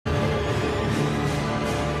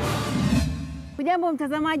Hujambo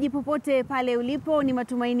mtazamaji popote pale ulipo, ni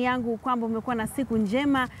matumaini yangu kwamba umekuwa na siku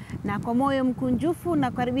njema, na kwa moyo mkunjufu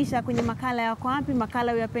na kukaribisha kwenye makala ya Wako Wapi,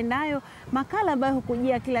 makala uyapendayo, makala ambayo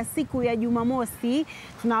hukujia kila siku ya Jumamosi.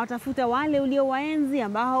 Tunawatafuta wale uliowaenzi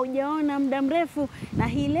ambao hujaona muda mrefu, na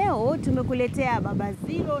hii leo tumekuletea Baba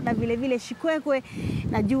Ziro na vile vile Shikwekwe.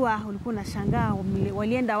 Najua ulikuwa unashangaa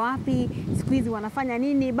walienda wapi, siku hizi wanafanya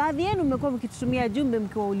nini. Baadhi yenu mmekuwa mkitutumia jumbe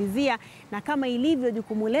mkiwaulizia, na kama ilivyo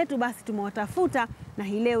jukumu letu basi tumewatafuta, na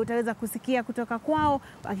hii leo utaweza kusikia kutoka kwao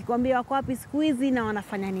wakikwambia wako wapi siku hizi na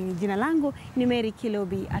wanafanya nini. Jina langu ni Mary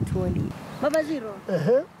Kilobi Atuoli. Baba Ziro.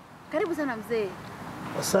 Karibu sana mzee.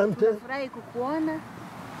 Asante. Nafurahi kukuona.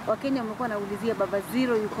 Wakenya wamekuwa naulizia Baba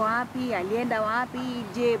Ziro yuko wapi, alienda wapi,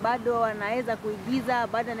 je bado anaweza kuigiza,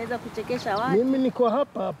 bado anaweza kuchekesha watu? Mimi niko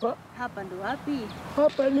hapa. Hapa ndo wapi?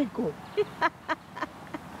 Hapa niko.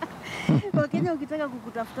 Wakenya ukitaka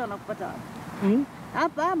kukutafuta wanakupata wapi?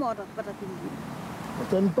 Hapa ama watakupata kwingine?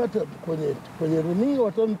 Watanipata kwenye runinga,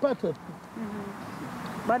 watanipata.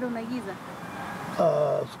 Bado unaigiza?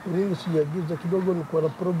 Siku hizi sijaigiza, kidogo niko na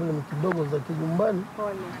problem kidogo za kinyumbani.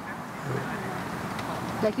 Pole.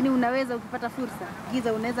 Lakini unaweza ukipata fursa.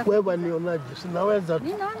 Giza unaweza wewe nionaje? Sinaweza.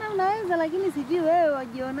 Mimi naona unaweza, lakini sijui wewe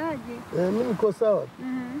wajionaje. Mimi niko sawa.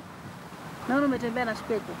 Naona umetembea na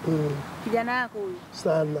Shikwekwe. Kijana yako huyu.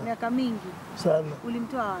 Sana. Miaka mingi. Sana.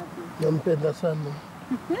 Ulimtoa wapi? Nampenda sana.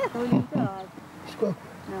 Ulimtoa wapi? Shikwekwe.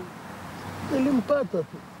 Naam. Nilimpata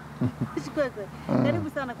tu. Shikwekwe. Karibu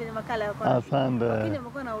sana kwenye makala ya Wako Wapi. Asante. Lakini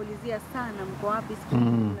wamekuwa naulizia sana mko wapi siku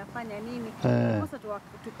hizi, mnafanya nini? Sasa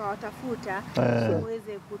tukawatafuta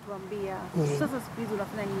uweze kutuambia. Sasa siku hizi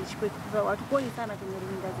unafanya nini Shikwekwe? Watu poni sana kwenye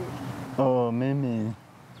runinga zetu. Mimi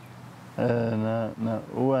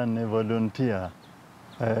huwa ni volunteer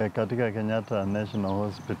katika Kenyatta National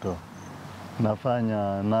Hospital.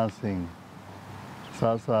 Nafanya nursing.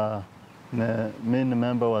 Sasa mimi ni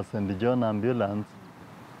member wa St. John Ambulance.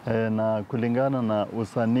 Na kulingana na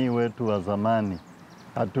usanii wetu wa zamani,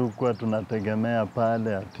 hatukuwa tunategemea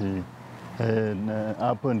pale ati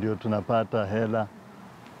hapo ndio tunapata hela.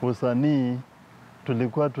 Usanii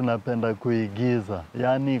tulikuwa tunapenda kuigiza,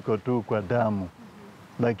 yani iko tu kwa damu.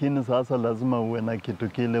 Lakini sasa lazima uwe na kitu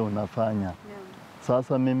kile unafanya.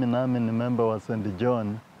 Sasa mimi nami ni member wa St.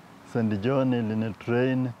 John. St. John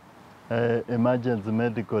ilinitrain emergency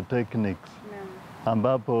medical techniques.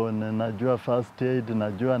 Ambapo najua first aid,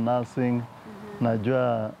 najua nursing,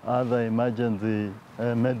 najua other emergency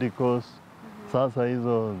medicals. Sasa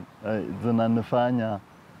hizo zinanifanya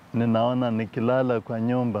ninaona nikilala kwa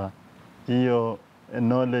nyumba, hiyo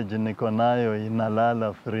knowledge niko nayo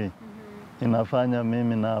inalala free. Inafanya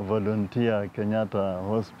mimi na volunteer Kenyatta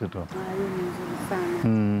Hospital. Hiyo ni nzuri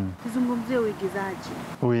sana. Tuzungumzie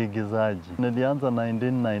uigizaji. Nilianza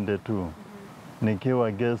 1992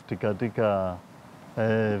 nikiwa guest katika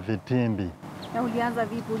vitimbi. Na ulianza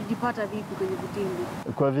vipi? Ulijipata vipi kwenye vitimbi?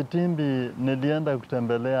 Kwa vitimbi nilienda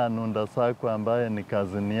kutembelea Nunda Sakwa ambaye ni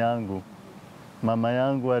kazini yangu. Mama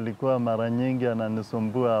yangu alikuwa mara nyingi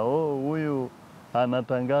ananisumbua, huyu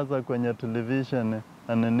anatangaza kwenye television,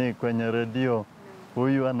 kwenye radio.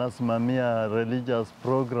 Huyu anasimamia religious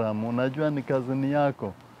program. Unajua ni kazini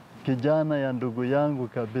yako. Kijana ya ndugu yangu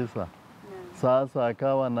kabisa. Sasa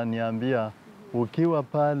akawa ananiambia, ukiwa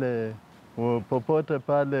pale popote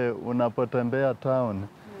pale unapotembea town,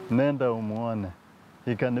 nenda umuone.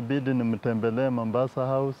 Ikanibidi nimtembelee Mombasa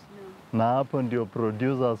House, na hapo ndio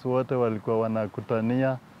producers wote walikuwa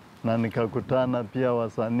wanakutania, na nikakutana pia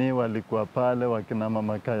wasanii walikuwa pale wakina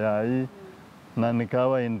Mama Kayai, na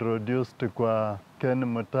nikawa introduced kwa Ken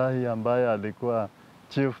Mutahi ambaye alikuwa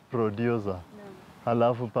chief producer.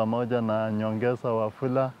 Alafu pamoja na Nyongesa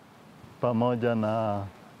Wafula, pamoja na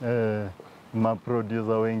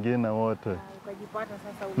maproducer wengine wote.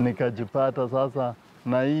 Nikajipata sasa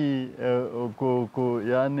na hii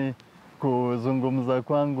yani kuzungumza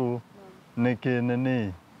kwangu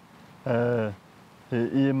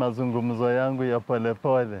hii mazungumzo yangu ya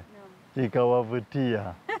polepole ikawavutia.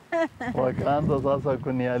 Wakaanza sasa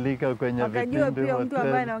kunialika kwenye vitimbi. Wakajua pia mtu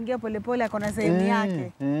ambaye anaongea polepole ako na sehemu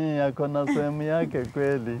yake. Ako na sehemu yake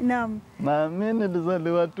kweli. Naam. Na mimi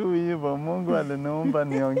nilizaliwa tu hivyo, Mungu aliniumba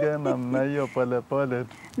niongee namna hiyo polepole.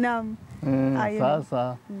 Naam.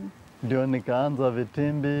 Sasa ndio nikaanza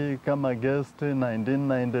vitimbi kama guest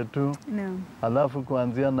 1992. Naam. Alafu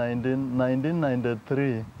kuanzia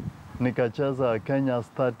 1993 nikacheza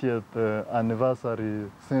Kenya's 30th anniversary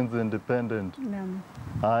since independent. Naam.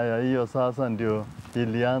 Hiyo sasa ndio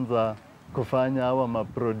ilianza kufanya hawa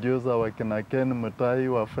maproducer wakina Ken Mutai,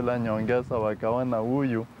 Wafula, Nyongesa wakaona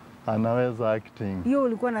huyu anaweza acting. Hiyo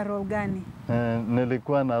ulikuwa na role gani?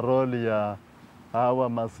 Nilikuwa na role ya hawa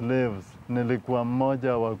maslaves, nilikuwa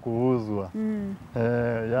mmoja wa kuuzwa.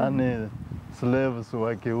 Yani slaves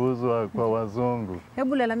wakiuzwa kwa wazungu.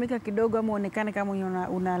 Hebu lalamika kidogo ama uonekane kama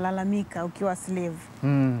unalalamika ukiwa slave.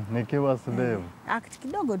 Nikiwa slave. Act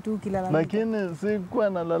kidogo tu ukilalamika. Lakini sikuwa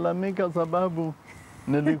nalalamika sababu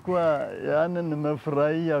nilikuwa yani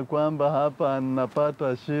nimefurahia kwamba hapa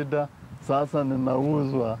ninapata shida, sasa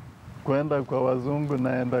ninauzwa kwenda kwa wazungu,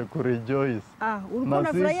 naenda kurejoice. Ulikuwa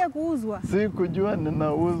unafurahia kuuzwa? Sikujua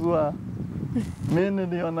ninauzwa. Mimi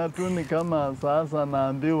niliona tu ni kama sasa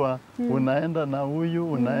naambiwa unaenda na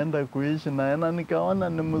huyu, unaenda kuishi na nikaona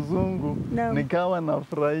ni mzungu, nikawa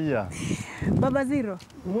nafurahia. Baba Ziro,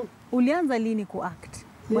 ulianza lini kuact?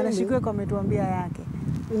 Bwana Shikwekwe ametuambia yake.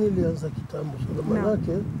 Mimi nilianza kitambo sana,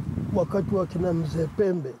 manake wakati wa kina Mzee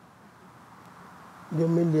Pembe ndio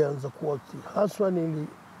mimi nilianza kuact. Haswa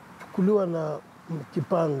nilichukuliwa na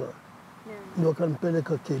Kipanga, ndio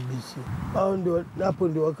wakanipeleka KBC. Hapo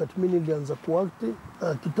ndio wakati mimi nilianza kuact.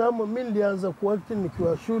 Kitambo mimi nilianza kuact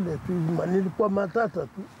nikiwa shule tu, nilikuwa matata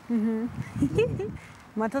tu.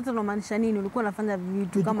 Matata unamaanisha nini? Ulikuwa unafanya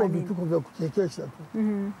vitu kama nini? Vituko vya kuchekesha tu.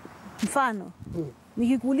 Mfano,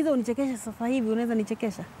 nikikuuliza unichekesha sasa hivi unaweza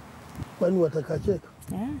nichekesha? Kwani watakacheka?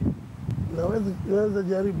 Naweza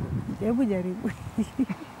jaribu. Hebu jaribu.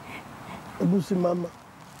 Hebu simama.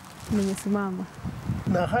 Nimesimama.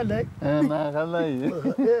 Na halai.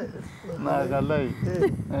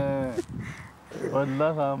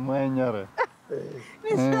 Wallahi mwenyere.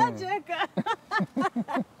 Nishacheka.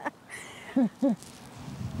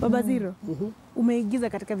 Baba Ziro, umeigiza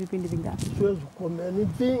katika vipindi vingapi? Siwezi kuambia, ni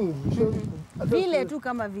vingi. Vile tu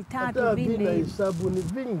kama vitatu, vinne. Bila hesabu ni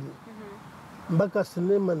vingi. Mpaka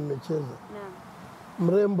sinema nimecheza.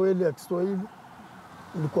 Mrembo ile ya Kiswahili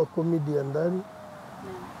ilikuwa comedian ndani.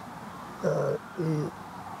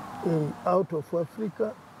 Out of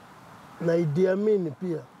Africa na Idi Amin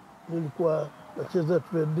pia nilikuwa nacheza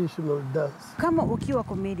traditional dance. Kama ukiwa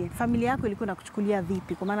comedian, familia yako ilikuwa inakuchukulia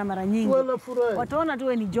vipi? Kwa maana mara nyingi wataona tu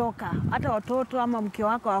wewe ni joka, hata watoto ama mke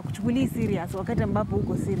wako hawakuchukulii serious wakati ambapo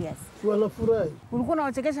uko serious. Wanafurahi. Ulikuwa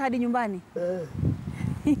unawachekesha hadi nyumbani?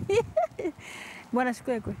 Bwana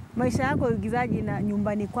Shikwekwe, maisha yako ya uigizaji na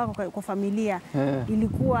nyumbani kwako kwa familia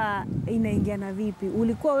ilikuwa inaingiana vipi?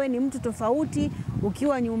 Ulikuwa we ni mtu tofauti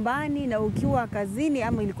ukiwa nyumbani na ukiwa kazini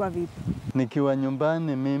ama ilikuwa vipi? Nikiwa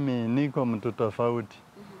nyumbani mimi niko mtu tofauti.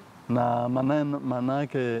 Na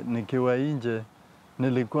manake nikiwa nje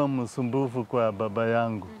nilikuwa msumbufu kwa baba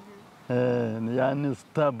yangu. Yani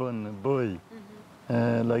stubborn boy.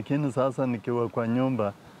 Lakini sasa nikiwa kwa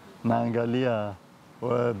nyumba naangalia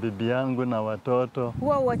bibi yangu na watoto.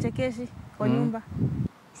 Huwa uwachekeshi kwa nyumba?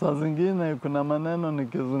 Saa zingine kuna maneno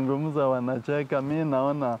nikizungumza wanacheka, mimi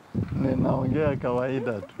naona ninaongea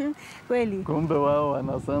kawaida tu. Kweli? Kumbe wao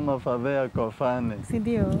wanasema fadhea kofane. Si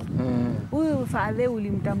ndio? Huyu fadhe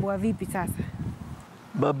ulimtambua vipi sasa?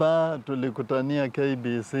 Baba tulikutania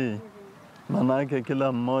KBC. Manake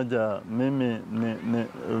kila mmoja, mimi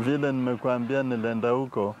vile nimekuambia nilienda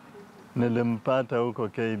huko, nilimpata huko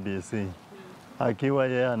KBC. Akiwa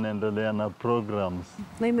yeye anaendelea na programs.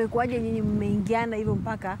 Na imekuwaje nyinyi mmeingiana hivyo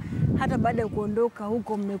mpaka hata baada ya kuondoka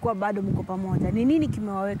huko mmekuwa bado mko pamoja? Ni nini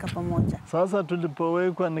kimewaweka pamoja? Sasa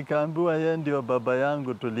tulipowekwa nikaambiwa yeye ndio baba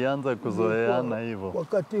yangu, tulianza kuzoeana hivyo.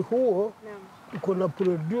 Wakati huo kuna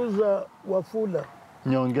producer Wafula.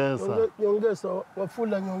 Nyongesa.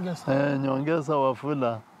 Nyongesa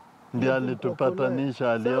Wafula ndiye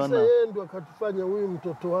alitupatanisha, aliona. Sasa yeye ndio akatufanya huyu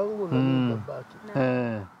mtoto wangu na mimi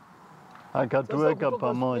babake. Akatuweka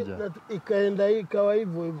pamoja. Ikawa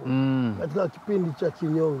hivyo hivyo. Katika kipindi cha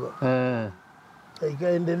Kinyonga.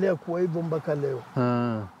 Ikaendelea kuwa hivyo mpaka leo.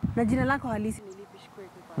 Na jina lako halisi ni lipi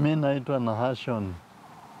Shikwekwe? Mimi naitwa Nahashon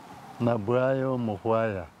Nabwayo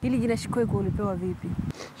Muhwaya. Hili jina Shikwekwe ulipewa vipi?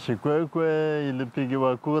 Shikwekwe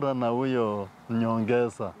ilipigiwa kura na huyo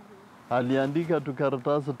Nyongesa. Aliandika tu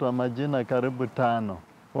karatasi twa majina karibu 5.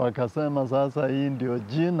 Wakasema sasa hii ndio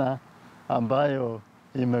jina ambayo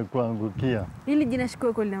imekuangukia. Hili jina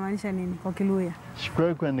Shikwekwe linamaanisha nini kwa Kiluya?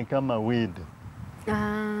 Shikwekwe ni kama weed.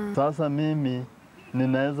 Sasa mimi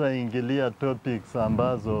ninaweza ingilia topics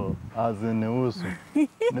ambazo hazinihusu.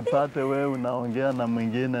 Nipate wewe unaongea na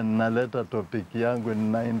mwingine, ninaleta topic yangu,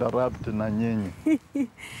 nina interrupt na nyinyi.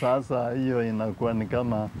 Sasa hiyo inakuwa ni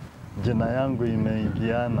kama jina yangu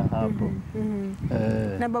imeingiana hapo.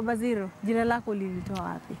 Na Baba Ziro, jina lako lilitoa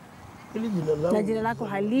wapi? Hili jina langu. Na jina lako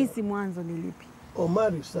halisi mwanzo ni lipi?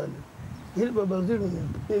 Omari Salim. Hili Baba Ziro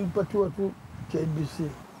nilipatiwa tu KBC.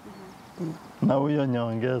 Na huyo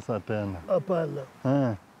Nyongesa tena?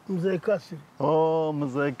 Hapana. Mzee Kasri. Oh,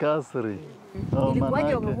 Mzee Kasri. Oh, Ilikuwaje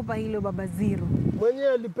manake. wakakupa hilo baba Ziro?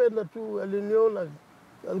 Mwenyewe alipenda tu, aliniona,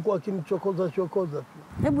 alikuwa akinichokoza tu.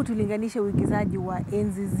 Hebu tulinganishe uigizaji wa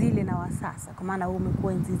enzi zile na wa sasa, kwa maana wewe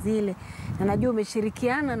umekuwa enzi zile na najua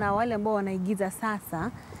umeshirikiana na wale ambao wanaigiza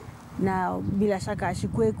sasa, na bila shaka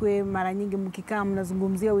Shikwekwe, mara nyingi mkikaa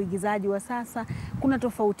mnazungumzia uigizaji wa sasa. Kuna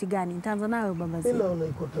tofauti gani? Nitaanza nawe baba Ziro. Naona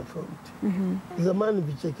iko tofauti. Zamani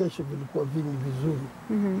vichekesho vilikuwa vingi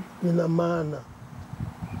vizuri, vina maana,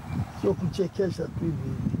 sio kuchekesha tu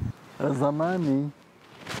hivi. Zamani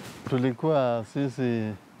tulikuwa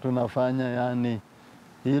sisi tunafanya yani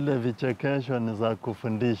ile vichekesho ni za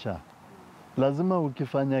kufundisha. Lazima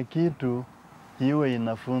ukifanya kitu iwe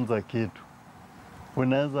inafunza kitu.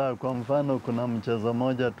 Unaweza kwa mfano, kuna mchezo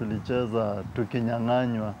moja tulicheza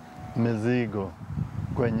tukinyang'anywa mizigo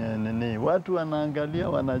kwenye nini, watu wanaangalia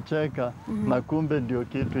wanacheka, na kumbe ndio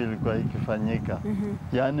kitu ilikuwa ikifanyika.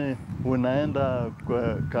 Yani unaenda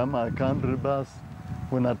kama country bus,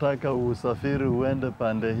 unataka usafiri uende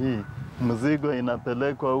pande hii, mzigo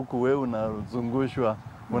inapelekwa huku, wewe unazungushwa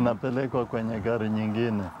unapelekwa kwenye gari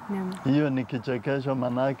nyingine. Hiyo ni kichekesho,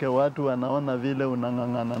 manake watu wanaona vile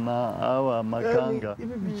unang'ang'ana na hawa makanga. Yani,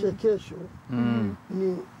 hivi vichekesho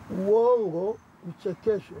ni uongo,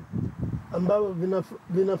 vichekesho ambavyo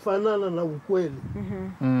vinafanana na ukweli.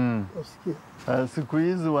 Nasikia siku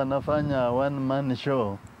hizi wanafanya one man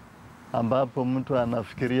show, ambapo mtu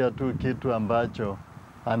anafikiria tu kitu ambacho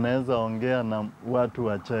anaweza ongea na watu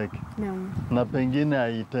wacheke, na pengine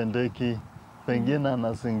haitendeki, pengine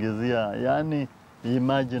anasingizia, yani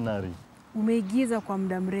imaginary. Umeigiza kwa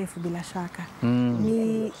muda mrefu bila shaka.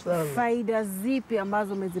 Ni faida zipi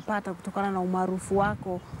ambazo umezipata kutokana na umaarufu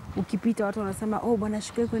wako? Ukipita watu wanasema, oh, bwana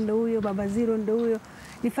Shikwekwe ndio huyo, baba Ziro ndio huyo.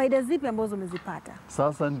 Ni faida zipi ambazo umezipata?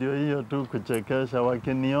 Sasa ndio hiyo tu, kuchekesha.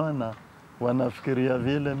 Wakiniona wanafikiria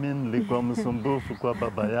vile mimi nilikuwa msumbufu kwa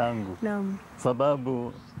baba yangu.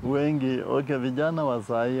 Sababu wengi vijana wa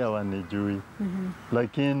saa hii hawanijui,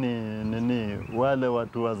 lakini wale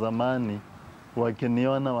watu wa zamani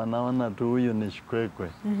wakiniona wanaona tu huyu ni Shikwekwe.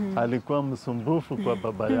 Alikuwa msumbufu kwa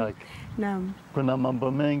baba yake. Kuna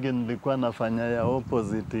mambo mengi nilikuwa nafanya ya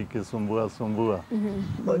opposite, ikisumbua.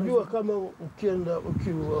 Unajua kama ukienda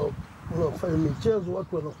ukiwa unafanya michezo,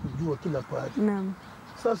 watu wanakujua kila pahali.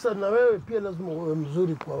 Sasa na wewe pia lazima uwe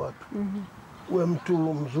mzuri kwa watu. Uwe mtu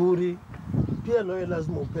mzuri pia, na wewe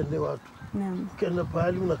lazima upende watu. Ukienda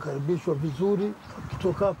pahali unakaribishwa vizuri,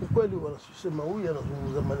 kutoka hapo kweli wanasema huyu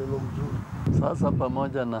anazungumza maneno mzuri. Sasa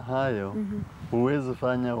pamoja na hayo, huwezi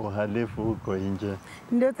fanya uhalifu huko nje.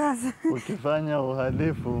 Ndio sasa. Ukifanya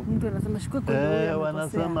uhalifu, mtu anasema Shikwekwe,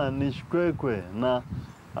 wanasema ni Shikwekwe, na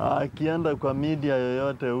akienda kwa media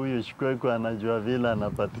yoyote, huyu Shikwekwe anajua vile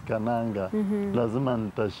anapatikananga, lazima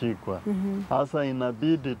nitashikwa. Hasa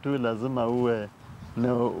inabidi tu lazima uwe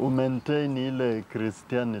maintain ile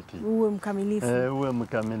Christianity. Uwe mkamilifu. Uwe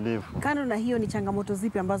mkamilifu. Kando na hiyo, ni changamoto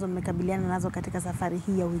zipi ambazo mmekabiliana nazo katika safari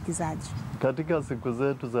hii ya uigizaji? Katika siku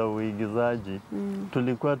zetu za uigizaji,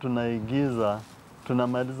 tulikuwa tunaigiza,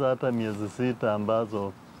 tunamaliza hata miezi 6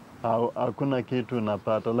 ambazo hakuna kitu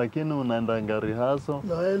unapata, lakini unaenda rehearsal,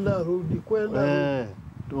 unaenda rudi kwenda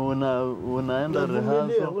unaenda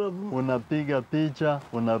rehearsal, unapiga picha,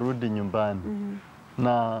 unarudi nyumbani.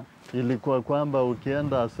 Na ilikuwa kwamba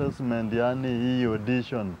ukienda assessment, yani hii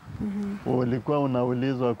audition, ulikuwa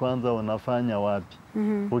unaulizwa kwanza unafanya wapi.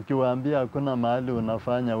 Ukiwaambia hakuna mahali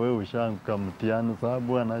unafanya, wewe ushaanguka mtihani,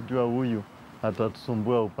 sababu anajua huyu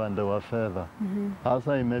atatusumbua upande wa fedha.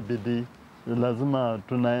 Hasa imebidi lazima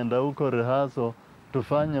tunaenda huko rehearsal,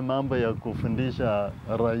 tufanye mambo ya kufundisha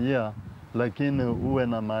raia, lakini uwe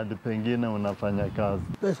na mahali pengine unafanya kazi.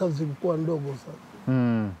 Pesa zilikuwa ndogo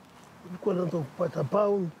sana. Ulikuwa unaweza kupata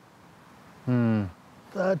pound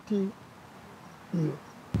 30 hiyo.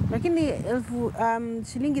 Lakini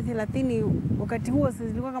shilingi 30 wakati huo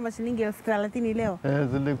zilikuwa kama shilingi 30,000 leo.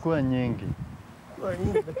 Zilikuwa nyingi.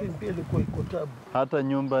 Lakini pia ilikuwa iko tabu. Hata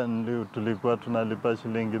nyumba tulikuwa tunalipa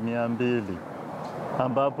shilingi 200,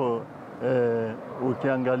 ambapo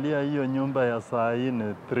ukiangalia hiyo nyumba ya saa hii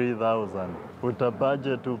ni 3,000.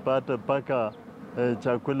 Utabudget upate paka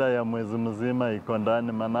chakula ya mwezi mzima iko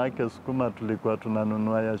ndani, manake sukuma tulikuwa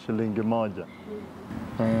tunanunua ya shilingi 1.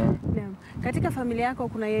 Katika familia yako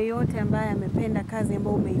kuna yeyote ambaye amependa kazi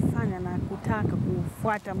ambayo umeifanya na kutaka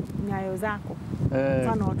kufuata nyayo zako?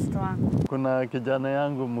 Mfano watoto wako. Kuna kijana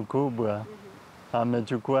yangu mkubwa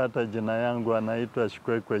amechukua hata jina yangu, anaitwa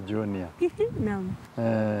Shikwekwe Junior.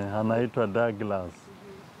 Anaitwa Douglas.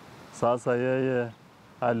 Sasa yeye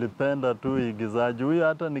alipenda tu igizaji. Huyo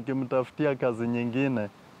hata nikimtafutia kazi nyingine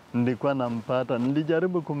nilikuwa nampata.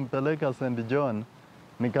 Nilijaribu kumpeleka St. John,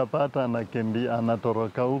 nikapata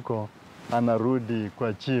anatoroka huko, anarudi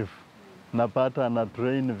kwa chief. Napata ana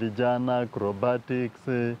train vijana,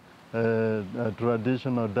 acrobatics,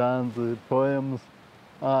 traditional dance, poems.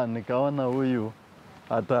 Nikaona huyu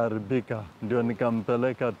ataharibika, ndio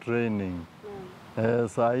nikampeleka training.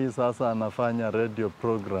 Saa hii sasa anafanya radio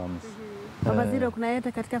programs. Baba Ziro, kuna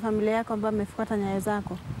yote katika familia yako ambaye amefuata nyayo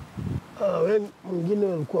zako? Mwingine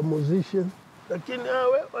walikuwa musician, lakini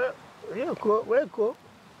weko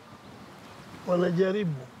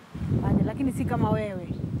wanajaribu. Lakini si kama wewe.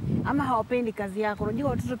 Ama hawapendi kazi yako. Unajua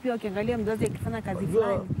watoto pia wakiangalia mzazi akifanya kazi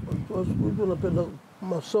fulani. Watu wanapenda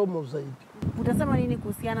masomo zaidi. Utasema nini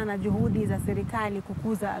kuhusiana na juhudi za serikali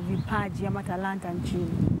kukuza vipaji ama talanta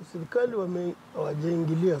nchini? Serikali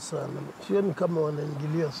hawajaingilia sana. Sioni kama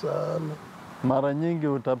wanaingilia sana. Mara nyingi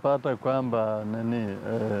utapata kwamba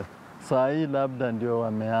saa hii labda ndio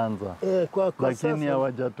wameanza. Lakini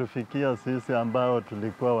hawajatufikia sisi ambao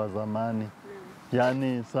tulikuwa wa zamani.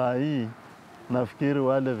 Yaani saa hii nafikiri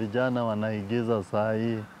wale vijana wanaigiza saa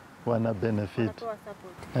hii wana benefit.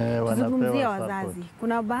 Tuzungumzia wazazi.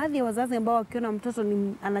 Kuna baadhi ya wazazi ambao wakiona mtoto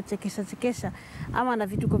anachekesha ama ana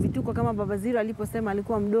vituko kama Baba Ziro aliposema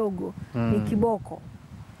alikuwa mdogo, ni kiboko.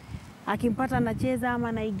 Akimpata anacheza ama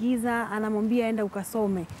anaigiza, anamwambia aenda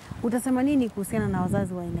ukasome. Utasema nini kuhusiana na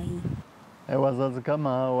wazazi wa aina hii? Wazazi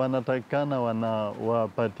kama wanatakikana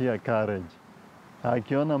wanawapatia courage.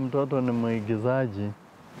 Akiona mtoto ni mwigizaji,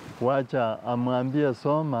 wacha amwambie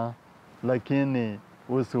soma, lakini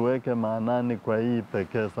usiweke maanani kwa hii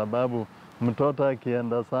pekee, sababu mtoto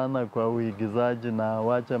akienda sana kwa uigizaji na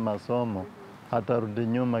wache masomo, atarudi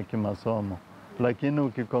nyuma kimasomo. Lakini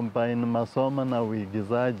ukikombine masomo na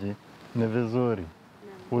uigizaji ni vizuri.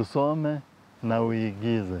 Usome na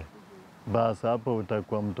uigize. Basi hapo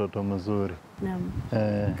utakuwa mtoto mzuri. Naam.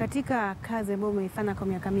 Katika kazi ambayo umeifanya kwa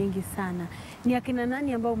miaka mingi sana, ni akina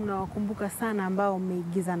nani ambao mnawakumbuka sana ambao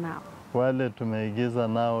umeigiza nao? Wale tumeigiza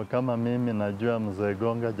nao kama mimi najua Mzee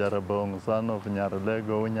Gonga Jarabong, son of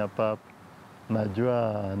Nyarlego Unyapap.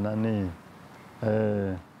 Najua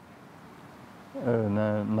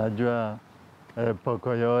najua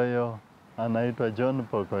Pokoyoyo, anaitwa John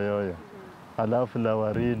Pokoyoyo. Alafu la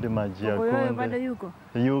Waridi Majia Kunde. Pokoyoyo bado yuko?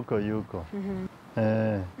 Yuko.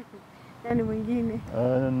 Yaani mwingine?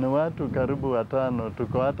 Ni watu karibu 5,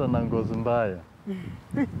 tuko hata na Ngozi Mbaya.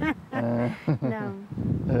 Naam.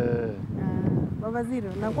 Baba Ziro,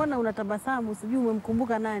 nakuona unatabasamu, sijui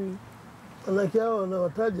umemkumbuka nani? Manake hao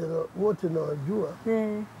wanawataja wote nawajua.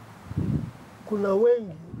 Kuna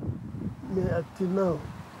wengi nimeakti nao.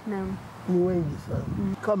 Naam. Ni wengi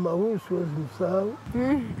sana. Kama huyu siwezi msahau.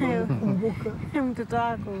 Kumbuka mtoto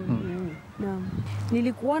wako. Naam.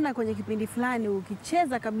 Nilikuona kwenye kipindi fulani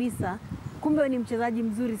ukicheza kabisa, kumbe ni mchezaji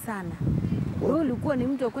mzuri sana. Wewe ulikuwa ni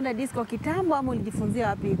mtu wa kwenda disco kitambo ama ulijifunzia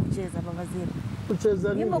wapi kucheza, Baba Ziro? Kucheza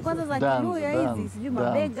nini? Nyimbo kwanza za Kiluya hizi, sijui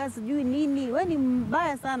mabega, sijui nini. Wewe ni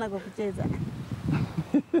mbaya sana kwa kucheza.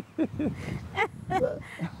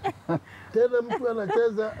 Tena mtu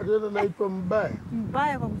anacheza tena naitwa mbaya.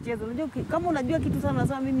 Mbaya kwa kucheza. Unajua kama unajua kitu sana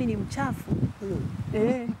unasema mimi ni mchafu.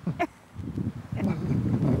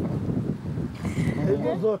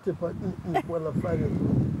 Hizo zote nilikuwa nafanya.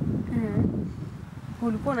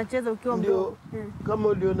 Ulikuwa unacheza ukiwa mdogo. Kama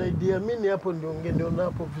uliona Idi Amin hapo ndio ungeniona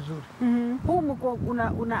hapo vizuri. Huu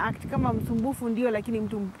una act kama msumbufu ndio, lakini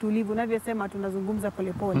mtu mtulivu. Unavyosema tunazungumza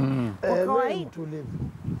polepole. Kwa kawaida mtulivu.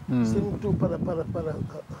 Si mtu para.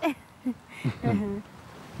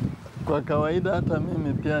 Kwa kawaida hata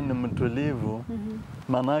mimi pia ni mtulivu.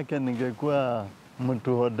 Manake ningekuwa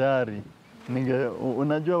mtu hodari.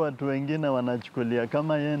 Unajua watu wengine wanachukulia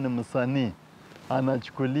kama yeye ni msanii,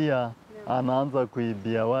 anachukulia anaanza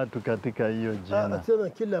kuibia watu katika hiyo jina. Tena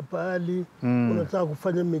kila pahali unataka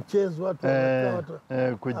kufanya michezo, watu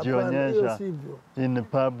wanakaa kujionyesha in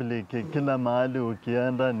public, kila mahali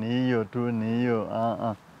ukienda ni hiyo tu, ni hiyo.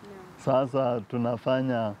 Sasa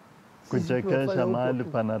tunafanya kuchekesha mahali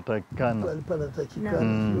panatakikana.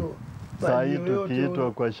 Saa hii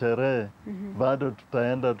tukiitwa kwa sherehe, bado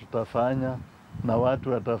tutaenda tutafanya, na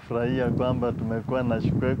watu watafurahia kwamba tumekuwa na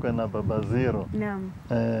Shikwekwe na Baba Ziro. Naam.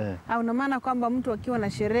 Una maana kwamba mtu akiwa na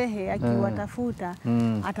sherehe akiwatafuta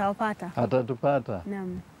atawapata? Atatupata.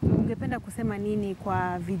 Naam. Ungependa kusema nini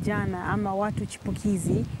kwa vijana ama watu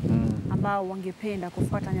chipukizi ambao wangependa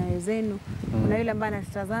kufuata nyayo zenu? Kuna yule ambaye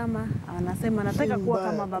anatazama anasema nataka kuwa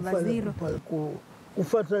kama Baba Ziro.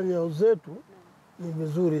 Kufuata nyayo zetu ni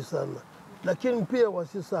vizuri sana, lakini pia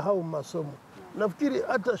wasisahau masomo. Nafikiri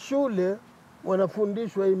hata shule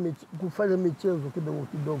wanafundishwa kufanya michezo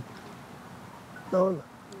kidogo. Naona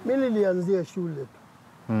mimi nilianzia shule tu,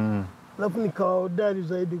 alafu nikawa hodari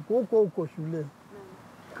zaidi huko shuleni.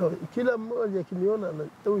 kila mmoja akiniona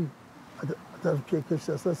huyu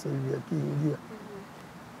atachekesha sasa hivi akiingia.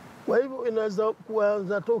 Kwa hivyo inaweza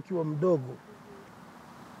kuanza hata ukiwa mdogo,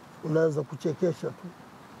 unaanza kuchekesha tu,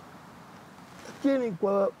 lakini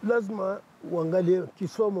kwa lazima uangalie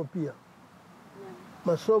kisomo pia,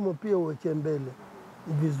 masomo pia uweke mbele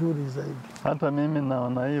vizuri zaidi. Hata mimi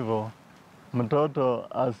naona hivyo, mtoto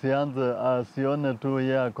asione tu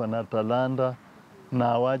yeye ako na talanta na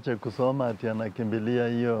awache kusoma ati anakimbilia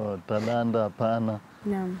hiyo talanta. Hapana.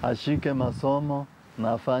 Ashike masomo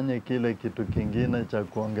na afanye kile kitu kingine cha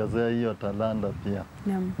kuongezea hiyo talanta pia.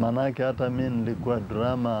 Manake hata mimi nilikuwa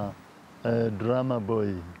drama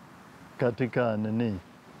boy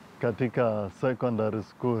katika secondary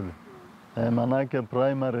school. Manake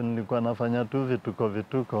primary nilikuwa nafanya tu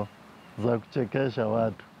vituko za kuchekesha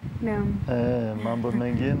watu. Mambo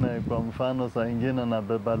mengine, kwa mfano saa ingine na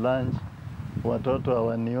beba lunch, watoto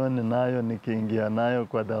hawanioni nayo nikiingia nayo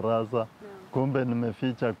kwa darasa. Kumbe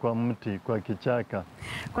nimeficha kwa mti, kwa kichaka.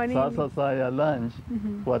 Sasa saa ya lunch,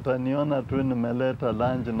 wataniona tu nimeleta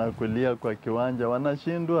lunch na kulia kwa kiwanja.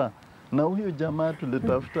 Wanashindwa, na huyu jamaa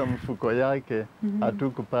tulitafuta mfuko yake,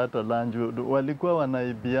 hatukupata lunch. Walikuwa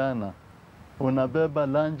wanaibiana. Unabeba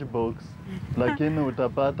lunch box, lakini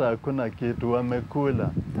utapata hakuna kitu, wamekula.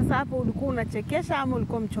 Sasa hapo ulikuwa unachekesha ama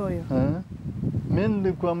ulikuwa mchoyo? Mimi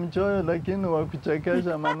nilikuwa mchoyo, lakini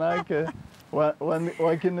wakuchekesha manake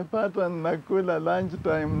wakinipata nakula lunch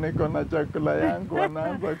time, niko na chakula yangu,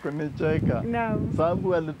 wanaanza kunicheka. Sababu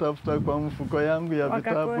walitafuta kwa mfuko yangu ya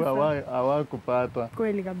vitabu, hawakupata.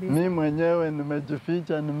 Kweli kabisa. Mimi mwenyewe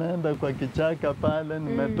nimejificha, nimeenda kwa kichaka pale,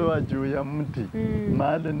 nimetoa juu ya mti.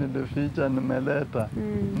 Mahali nilificha nimeleta,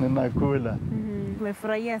 ninakula.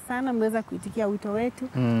 Tumefurahia sana mmeweza kuitikia wito wetu.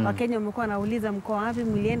 Wakenya wamekuwa wanauliza mko wapi,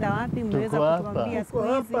 mlienda wapi, mmeweza kutuambia siku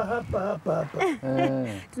hizi. Hapa.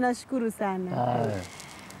 Tunashukuru sana.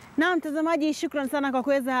 Na mtazamaji, shukrani sana kwa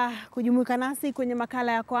kuweza kujumuika nasi kwenye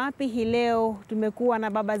makala Yako Wapi. Hii leo tumekuwa na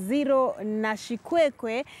Baba Ziro na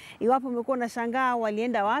Shikwekwe. Iwapo umekuwa unashangaa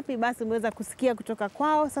walienda wapi, basi umeweza kusikia kutoka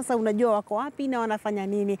kwao. Sasa unajua wako wapi na wanafanya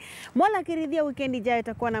nini. Mola akiridhia, weekend ijayo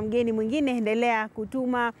itakuwa na mgeni mwingine. Endelea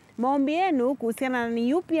kutuma maombi yenu kuhusiana na ni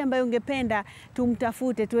yupi ambaye ungependa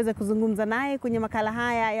tumtafute tuweze kuzungumza naye kwenye makala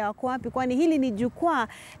haya ya Wako Wapi, kwani hili ni jukwaa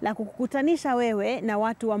la kukutanisha wewe na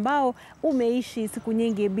watu ambao umeishi siku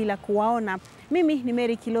nyingi bila kuwaona. Mimi ni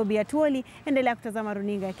Mary Kilobi Atuoli. Endelea kutazama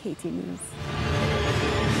runinga ya KT News.